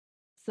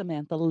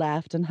Samantha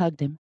laughed and hugged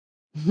him.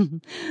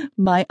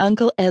 My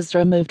Uncle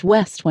Ezra moved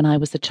west when I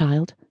was a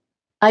child.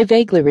 I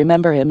vaguely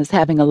remember him as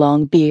having a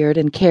long beard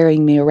and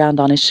carrying me around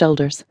on his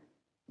shoulders.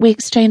 We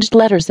exchanged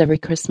letters every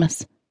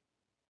Christmas.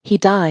 He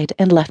died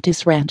and left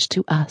his ranch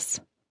to us.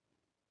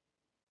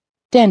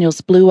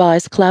 Daniel's blue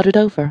eyes clouded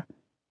over.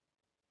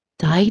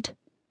 Died?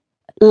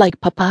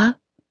 Like Papa?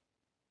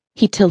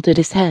 He tilted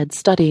his head,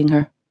 studying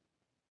her.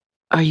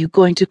 Are you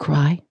going to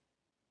cry?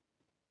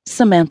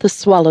 Samantha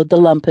swallowed the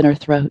lump in her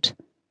throat.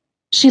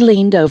 She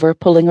leaned over,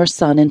 pulling her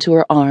son into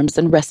her arms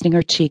and resting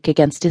her cheek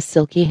against his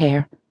silky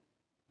hair.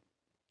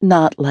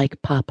 Not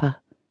like Papa.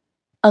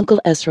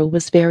 Uncle Ezra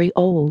was very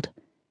old,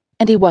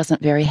 and he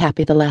wasn't very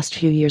happy the last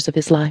few years of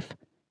his life.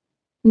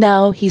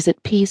 Now he's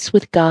at peace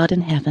with God in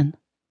heaven.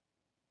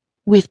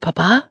 With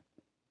Papa?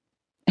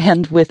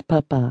 And with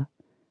Papa.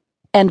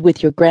 And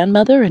with your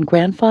grandmother and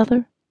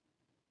grandfather?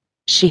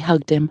 She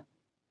hugged him.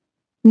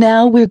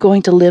 Now we're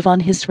going to live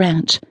on his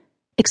ranch,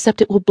 except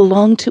it will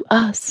belong to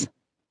us.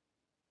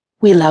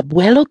 Will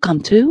Abuelo come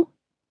too?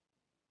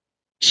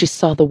 She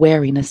saw the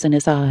wariness in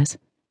his eyes.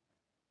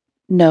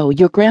 No,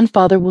 your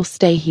grandfather will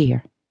stay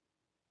here.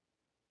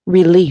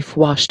 Relief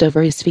washed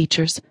over his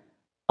features,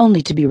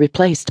 only to be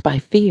replaced by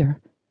fear.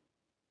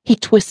 He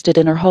twisted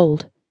in her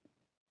hold.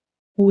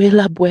 Will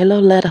Abuelo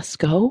let us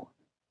go?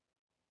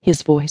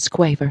 His voice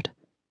quavered.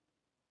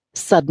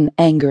 Sudden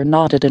anger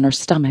knotted in her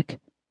stomach.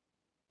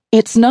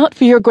 It's not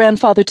for your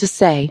grandfather to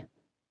say.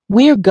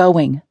 We're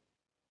going.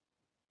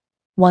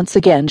 Once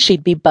again,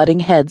 she'd be butting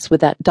heads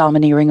with that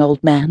domineering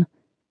old man.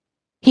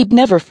 He'd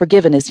never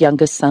forgiven his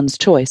youngest son's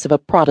choice of a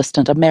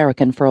Protestant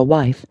American for a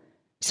wife,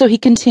 so he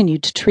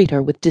continued to treat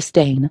her with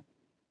disdain.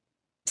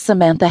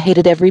 Samantha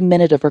hated every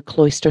minute of her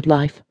cloistered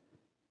life.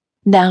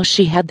 Now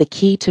she had the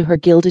key to her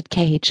gilded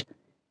cage,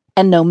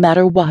 and no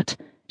matter what,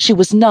 she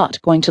was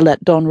not going to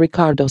let Don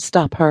Ricardo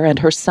stop her and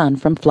her son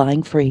from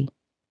flying free.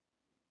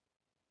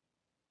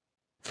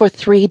 For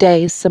 3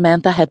 days,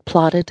 Samantha had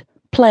plotted,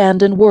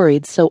 planned, and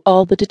worried so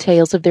all the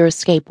details of their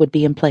escape would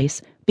be in place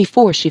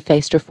before she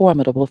faced her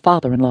formidable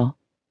father-in-law.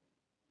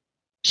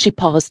 She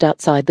paused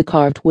outside the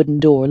carved wooden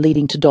door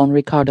leading to Don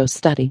Ricardo's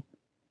study,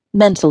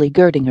 mentally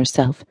girding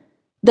herself,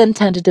 then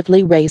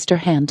tentatively raised her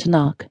hand to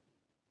knock.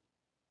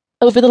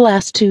 Over the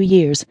last 2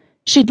 years,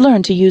 she'd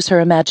learned to use her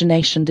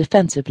imagination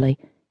defensively,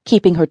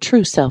 keeping her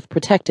true self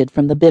protected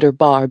from the bitter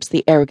barbs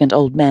the arrogant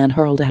old man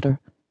hurled at her.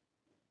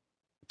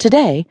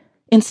 Today,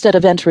 instead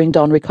of entering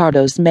Don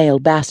Ricardo's male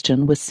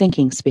bastion with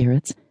sinking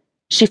spirits,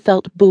 she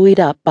felt buoyed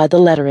up by the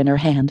letter in her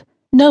hand,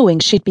 knowing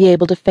she'd be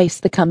able to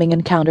face the coming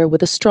encounter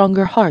with a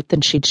stronger heart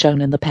than she'd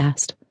shown in the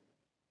past.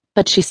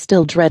 But she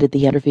still dreaded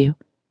the interview.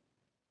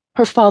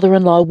 Her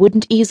father-in-law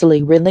wouldn't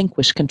easily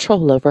relinquish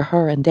control over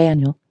her and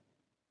Daniel.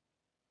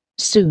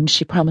 Soon,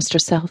 she promised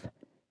herself,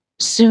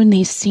 soon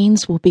these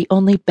scenes will be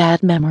only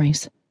bad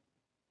memories.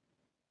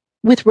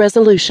 With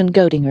resolution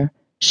goading her,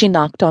 she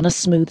knocked on a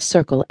smooth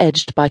circle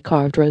edged by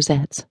carved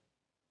rosettes.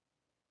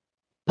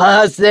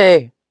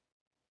 Passe!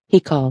 He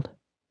called.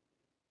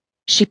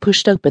 She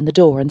pushed open the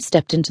door and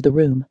stepped into the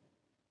room.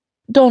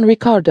 Don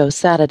Ricardo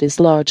sat at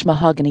his large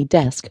mahogany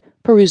desk,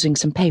 perusing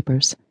some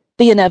papers,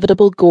 the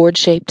inevitable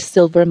gourd-shaped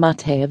silver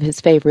mate of his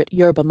favorite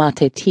yerba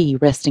mate tea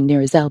resting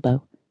near his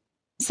elbow.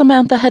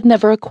 Samantha had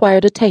never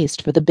acquired a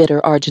taste for the bitter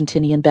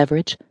Argentinian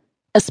beverage,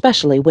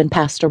 especially when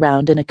passed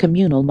around in a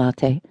communal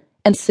mate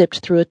and sipped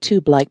through a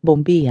tube-like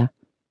bombilla.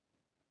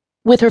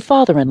 With her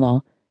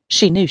father-in-law,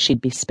 she knew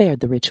she'd be spared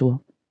the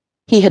ritual.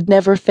 He had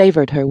never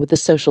favored her with the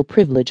social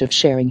privilege of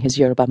sharing his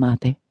yerba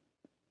mate.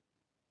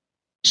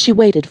 She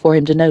waited for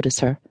him to notice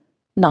her,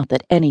 not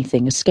that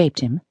anything escaped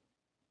him.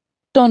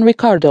 Don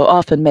Ricardo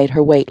often made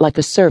her wait like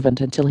a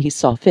servant until he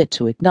saw fit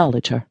to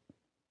acknowledge her.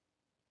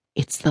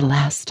 It's the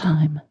last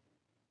time.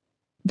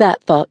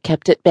 That thought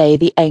kept at bay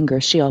the anger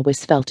she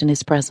always felt in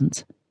his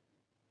presence.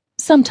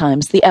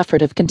 Sometimes the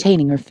effort of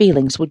containing her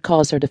feelings would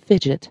cause her to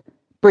fidget,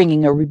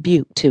 bringing a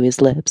rebuke to his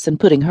lips and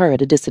putting her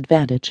at a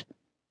disadvantage.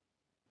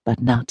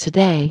 But not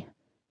today.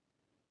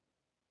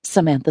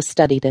 Samantha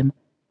studied him.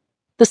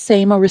 The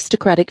same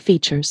aristocratic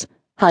features,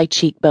 high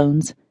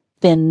cheekbones,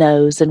 thin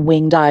nose, and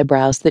winged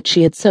eyebrows that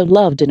she had so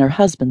loved in her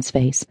husband's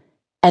face,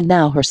 and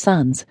now her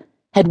son's,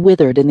 had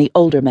withered in the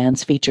older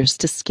man's features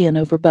to skin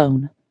over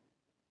bone.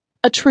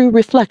 A true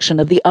reflection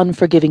of the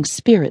unforgiving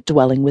spirit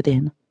dwelling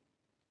within.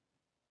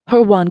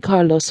 Her Juan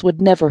Carlos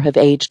would never have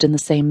aged in the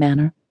same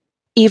manner.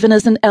 Even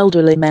as an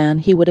elderly man,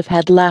 he would have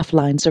had laugh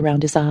lines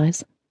around his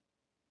eyes.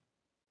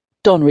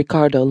 Don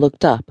Ricardo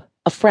looked up,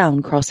 a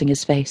frown crossing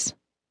his face.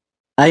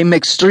 I'm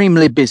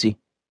extremely busy.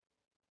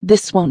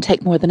 This won't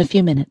take more than a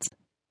few minutes.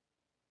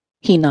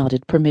 He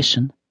nodded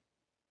permission.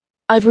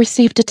 I've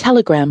received a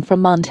telegram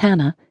from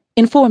Montana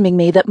informing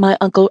me that my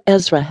Uncle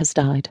Ezra has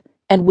died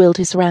and willed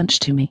his ranch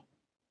to me.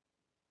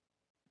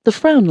 The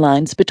frown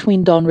lines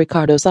between Don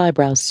Ricardo's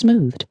eyebrows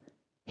smoothed.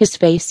 His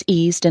face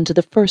eased into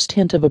the first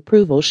hint of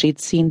approval she'd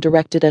seen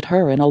directed at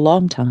her in a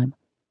long time.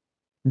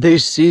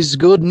 This is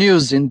good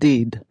news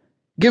indeed.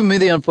 Give me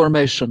the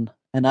information,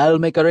 and I'll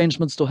make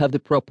arrangements to have the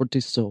property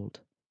sold.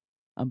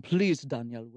 I'm pleased, Daniel.